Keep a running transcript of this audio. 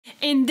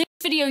In this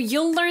video,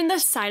 you'll learn the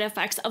side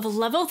effects of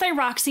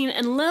levothyroxine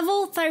and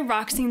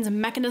levothyroxine's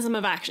mechanism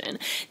of action.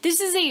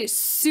 This is a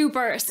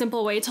super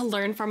simple way to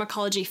learn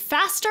pharmacology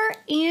faster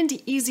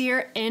and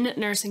easier in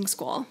nursing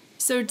school.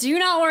 So do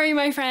not worry,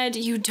 my friend,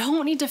 you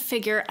don't need to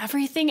figure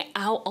everything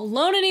out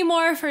alone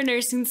anymore for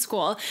nursing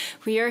school.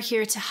 We are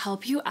here to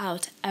help you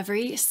out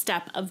every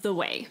step of the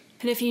way.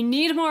 And if you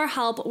need more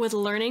help with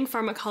learning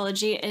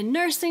pharmacology in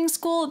nursing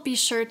school, be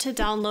sure to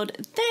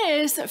download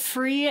this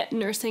free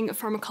nursing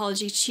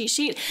pharmacology cheat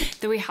sheet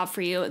that we have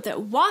for you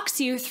that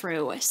walks you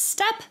through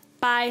step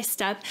by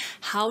step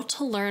how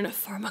to learn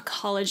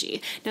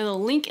pharmacology. Now the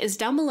link is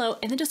down below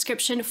in the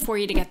description for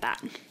you to get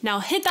that. Now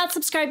hit that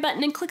subscribe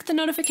button and click the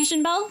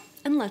notification bell,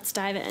 and let's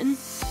dive in.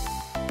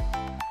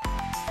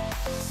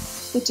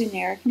 The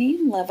generic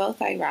name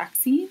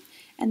levothyroxine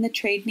and the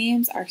trade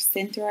names are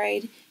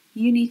Synthroid,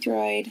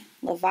 Unithroid,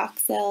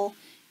 Levoxyl,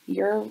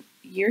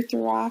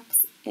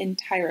 Eurhryox, and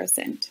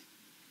Tirosint.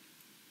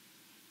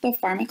 The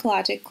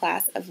pharmacologic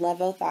class of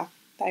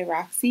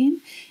levothyroxine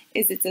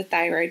is a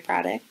thyroid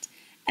product,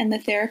 and the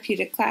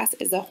therapeutic class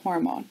is a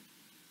hormone.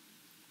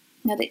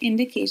 Now, the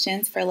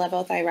indications for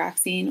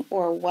levothyroxine,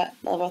 or what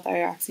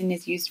levothyroxine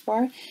is used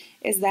for,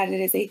 is that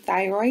it is a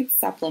thyroid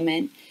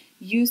supplement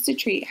used to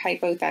treat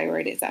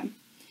hypothyroidism.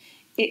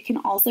 It can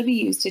also be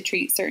used to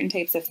treat certain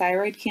types of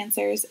thyroid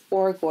cancers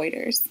or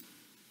goiters.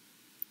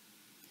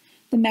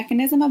 The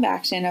mechanism of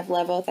action of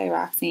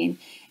levothyroxine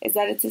is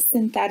that it's a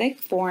synthetic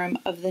form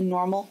of the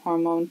normal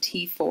hormone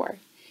T4.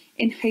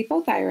 In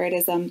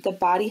hypothyroidism, the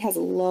body has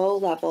low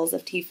levels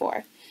of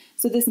T4.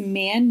 So this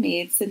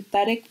man-made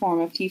synthetic form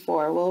of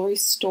T4 will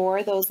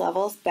restore those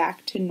levels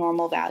back to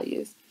normal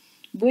values,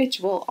 which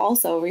will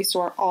also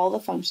restore all the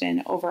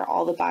function over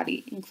all the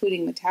body,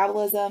 including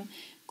metabolism,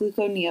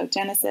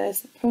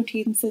 gluconeogenesis,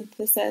 protein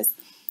synthesis,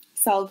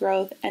 cell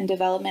growth, and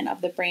development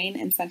of the brain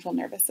and central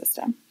nervous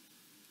system.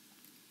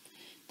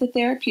 The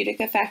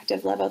therapeutic effect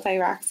of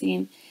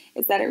levothyroxine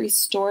is that it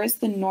restores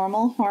the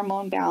normal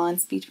hormone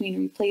balance between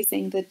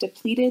replacing the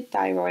depleted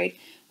thyroid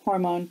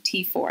hormone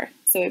T4.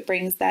 So it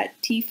brings that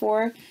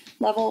T4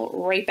 level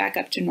right back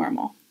up to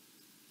normal.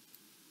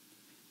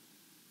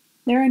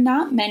 There are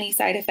not many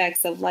side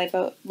effects of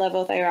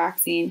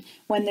levothyroxine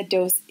when the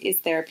dose is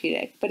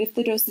therapeutic, but if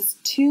the dose is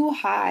too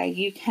high,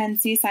 you can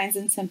see signs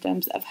and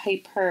symptoms of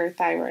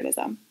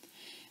hyperthyroidism.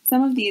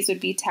 Some of these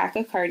would be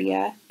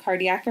tachycardia,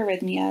 cardiac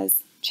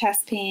arrhythmias,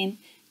 chest pain,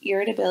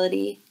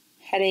 irritability,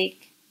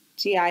 headache,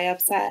 GI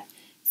upset,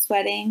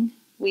 sweating,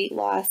 weight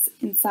loss,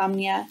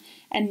 insomnia,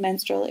 and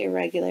menstrual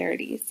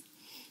irregularities.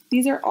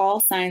 These are all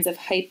signs of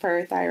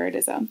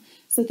hyperthyroidism.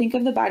 So think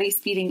of the body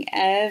speeding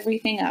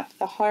everything up,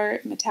 the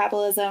heart,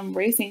 metabolism,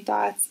 racing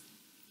thoughts.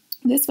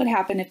 This would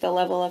happen if the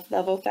level of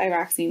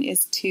levothyroxine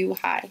is too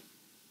high.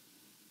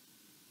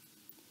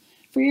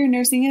 For your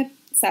nursing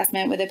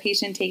assessment with a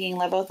patient taking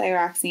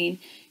levothyroxine,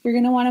 you're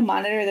going to want to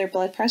monitor their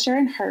blood pressure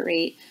and heart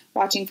rate,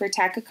 watching for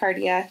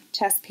tachycardia,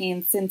 chest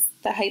pain, since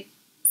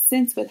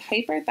with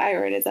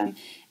hyperthyroidism,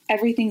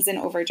 everything's in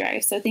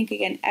overdrive. So think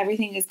again,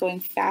 everything is going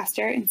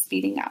faster and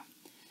speeding up.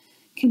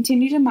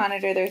 Continue to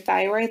monitor their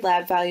thyroid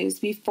lab values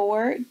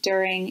before,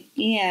 during,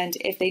 and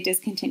if they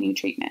discontinue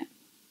treatment.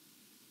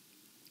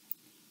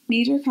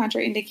 Major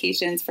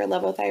contraindications for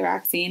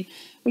levothyroxine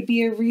would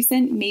be a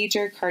recent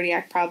major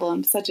cardiac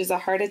problem, such as a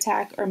heart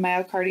attack or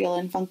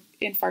myocardial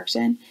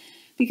infarction,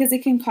 because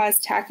it can cause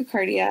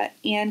tachycardia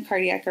and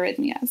cardiac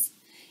arrhythmias.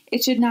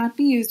 It should not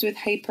be used with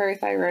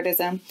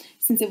hyperthyroidism,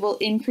 since it will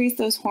increase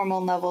those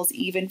hormone levels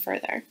even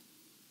further.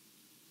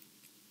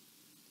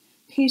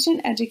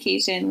 Patient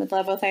education with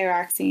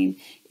levothyroxine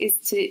is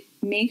to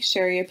make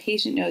sure your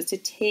patient knows to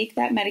take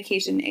that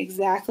medication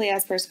exactly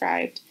as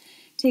prescribed.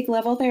 Take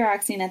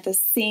levothyroxine at the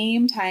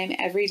same time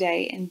every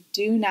day, and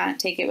do not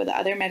take it with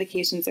other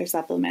medications or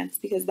supplements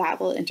because that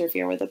will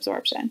interfere with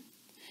absorption.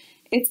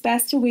 It's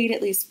best to wait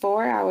at least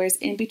 4 hours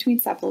in between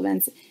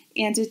supplements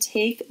and to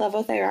take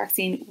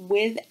levothyroxine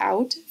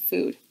without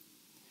food.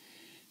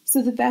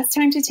 So the best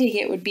time to take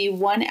it would be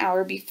 1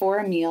 hour before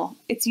a meal.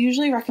 It's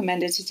usually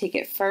recommended to take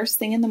it first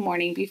thing in the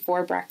morning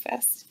before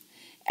breakfast.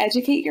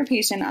 Educate your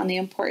patient on the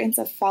importance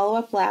of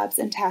follow-up labs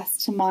and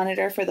tests to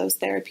monitor for those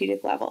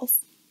therapeutic levels.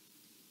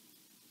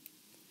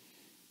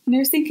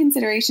 Nursing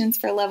considerations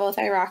for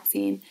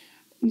levothyroxine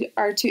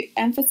are to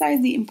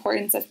emphasize the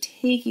importance of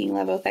taking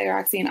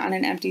levothyroxine on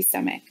an empty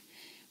stomach.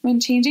 When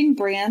changing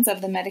brands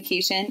of the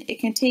medication, it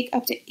can take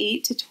up to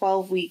 8 to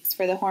 12 weeks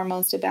for the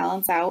hormones to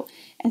balance out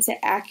and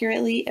to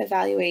accurately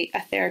evaluate a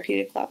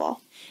therapeutic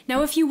level.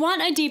 Now, if you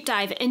want a deep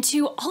dive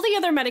into all the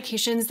other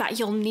medications that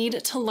you'll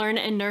need to learn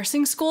in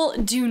nursing school,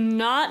 do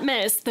not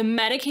miss the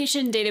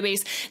medication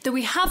database that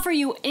we have for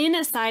you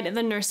inside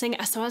the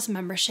NursingSOS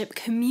membership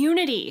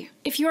community.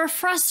 If you are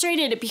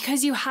frustrated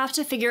because you have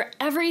to figure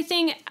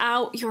everything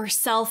out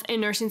yourself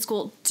in nursing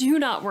school, do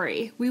not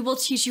worry. We will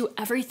teach you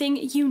everything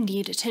you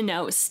need to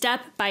know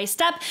step by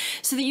step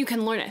so that you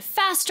can learn it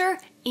faster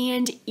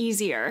and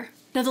easier.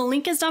 Now the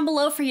link is down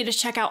below for you to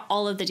check out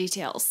all of the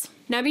details.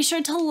 Now be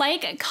sure to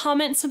like,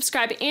 comment,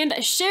 subscribe,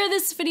 and share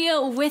this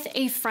video with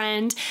a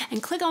friend,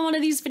 and click on one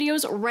of these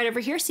videos right over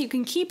here so you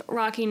can keep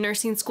rocking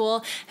nursing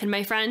school. And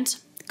my friend,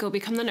 go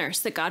become the nurse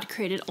that God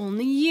created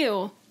only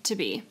you to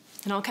be.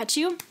 And I'll catch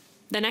you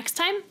the next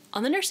time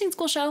on the Nursing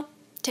School Show.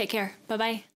 Take care. Bye-bye.